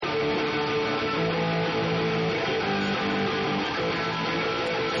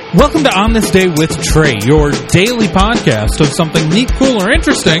Welcome to On This Day with Trae, your daily podcast of something neat, cool, or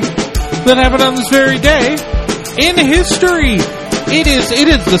interesting that happened on this very day in history. It is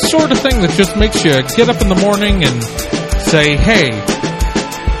the sort of thing that just makes you get up in the morning and say, hey,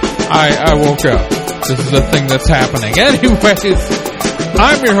 I woke up. This is a thing that's happening. Anyways,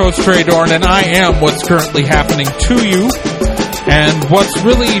 I'm your host, Trae Dorn, and I am what's currently happening to you and what's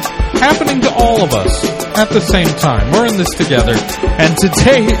really happening to all of us at the same time. We're in this together. And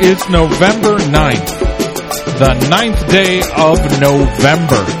today is November 9th, the 9th day of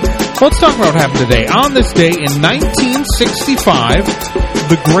November. Let's talk about what happened today. On this day in 1965,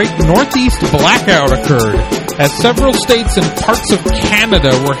 the Great Northeast Blackout occurred as several states and parts of Canada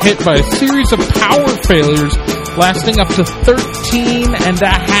were hit by a series of power failures lasting up to 13 and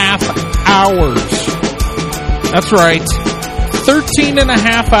a half hours. That's right, 13 and a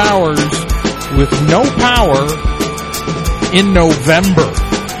half hours with no power in November.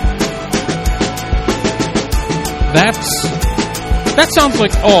 That sounds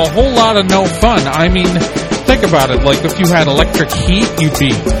like a whole lot of no fun. I mean, think about it. Like, if you had electric heat, you'd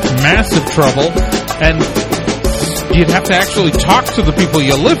be in massive trouble, and you'd have to actually talk to the people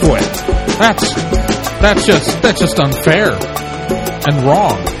you live with. That's just unfair and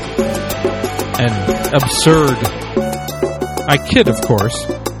wrong and absurd. I kid, of course.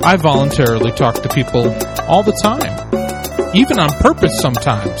 I voluntarily talk to people all the time, even on purpose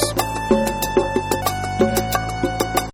sometimes.